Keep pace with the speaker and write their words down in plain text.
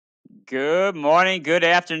Good morning, good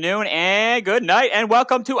afternoon, and good night, and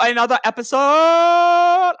welcome to another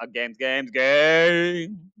episode of Games.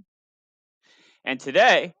 And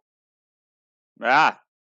today, ah,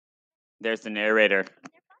 there's the narrator.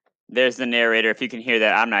 There's the narrator. If you can hear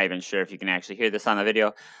that, I'm not even sure if you can actually hear this on the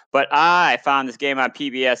video. But I found this game on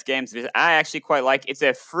PBS Games. I actually quite like. It's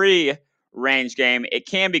a free range game. It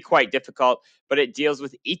can be quite difficult, but it deals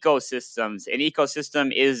with ecosystems. An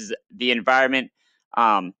ecosystem is the environment.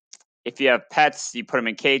 If you have pets, you put them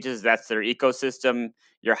in cages. That's their ecosystem.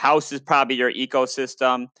 Your house is probably your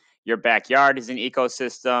ecosystem. Your backyard is an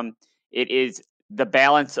ecosystem. It is the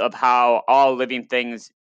balance of how all living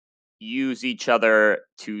things use each other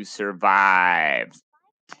to survive.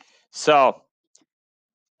 So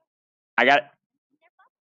I got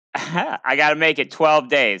I got to make it 12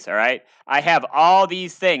 days, all right? I have all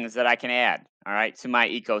these things that I can add, all right, to my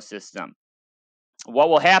ecosystem. What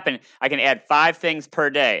will happen? I can add 5 things per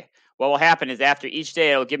day. What will happen is after each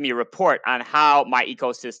day it'll give me a report on how my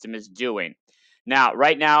ecosystem is doing. Now,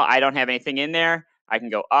 right now I don't have anything in there. I can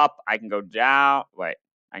go up, I can go down. Wait,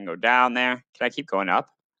 I can go down there. Can I keep going up?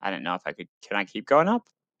 I didn't know if I could. Can I keep going up?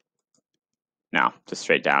 No, just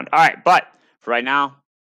straight down. All right, but for right now,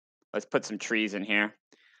 let's put some trees in here.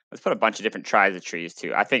 Let's put a bunch of different tribes of trees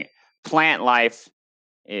too. I think plant life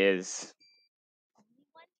is.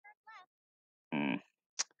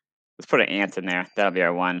 Let's put an ant in there. That'll be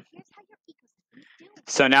our one.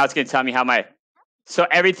 So now it's going to tell me how my. So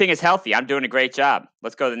everything is healthy. I'm doing a great job.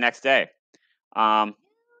 Let's go to the next day. I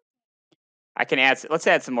can add. Let's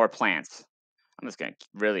add some more plants. I'm just going to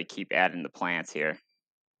really keep adding the plants here.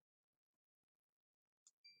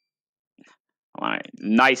 I want a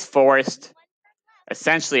nice forest.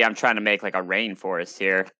 Essentially, I'm trying to make like a rainforest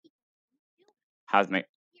here. How's my...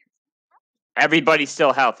 Everybody's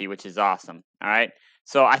still healthy, which is awesome. All right.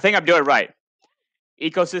 So I think I'm doing it right.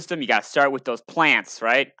 Ecosystem, you got to start with those plants,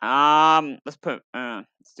 right? Let's do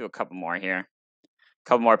a couple more here. A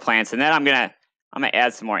couple more plants, and then I'm gonna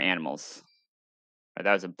add some more animals. Right,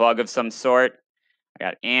 that was a bug of some sort. I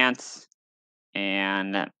got ants,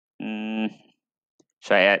 and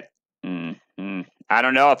should I add? I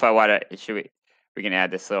don't know if I want to. Should we can add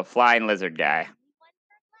this little flying lizard guy.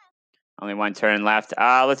 Only one turn left.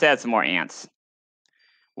 Let's add some more ants.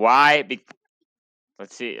 Why?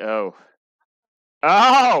 Let's see.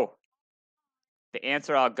 Oh! The ants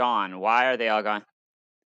are all gone. Why are they all gone?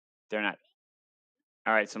 They're not.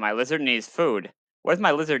 All right, so my lizard needs food. What does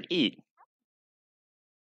my lizard eat?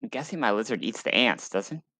 I'm guessing my lizard eats the ants,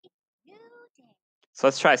 doesn't? So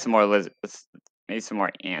let's try some more lizard. Maybe some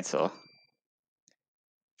more ants.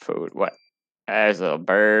 Food. What? There's a little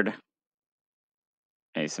bird.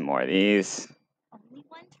 Maybe some more of these.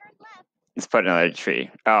 Let's put another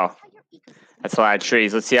tree. Oh, that's a lot of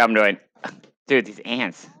trees. Let's see how I'm doing. Dude, these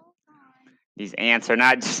ants. These ants are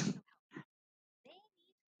not just...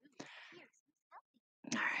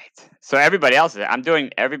 All right. So everybody else is... I'm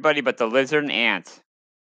doing everybody but the lizard and ant.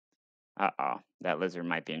 Uh-oh. That lizard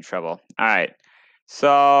might be in trouble. All right.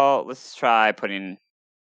 So let's try putting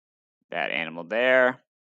that animal there.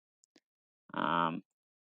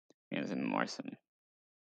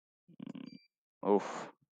 Oof.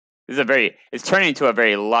 It's turning into a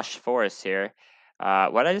very lush forest here.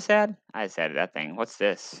 What did I just add? I just added that thing. What's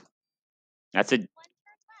this? That's a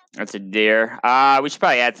deer. We should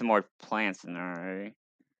probably add some more plants in there already.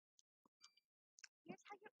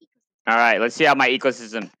 All right, let's see how my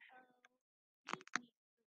ecosystem.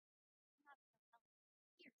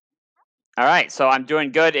 All right, so I'm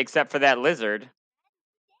doing good except for that lizard.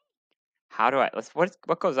 How do I?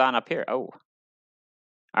 What goes on up here? Oh.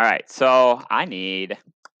 All right, so I need.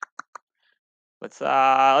 Let's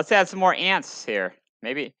add some more ants here,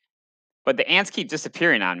 maybe. But the ants keep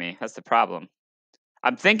disappearing on me. That's the problem.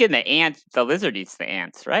 I'm thinking the lizard eats the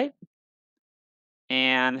ants, right?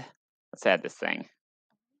 And let's add this thing.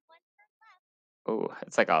 Oh,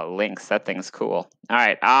 it's like a lynx. That thing's cool. All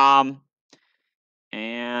right.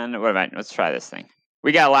 And what about? Let's try this thing.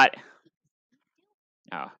 We got a lot.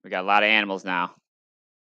 Oh, we got a lot of animals now.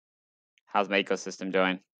 How's my ecosystem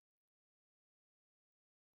doing?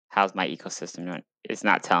 How's my ecosystem doing? It's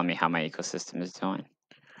not telling me how my ecosystem is doing.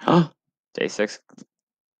 Day 6.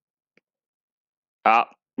 Oh,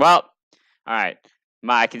 well. All right.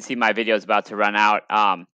 I can see my video is about to run out.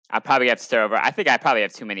 I probably have to start over. I think I probably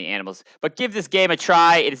have too many animals. But give this game a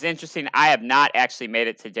try. It is interesting. I have not actually made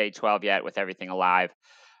it to day 12 yet with everything alive.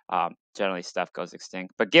 Generally, stuff goes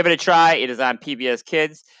extinct. But give it a try. It is on PBS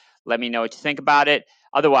Kids. Let me know what you think about it.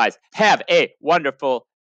 Otherwise, have a wonderful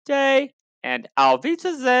day. And Auf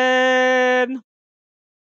Wiedersehen.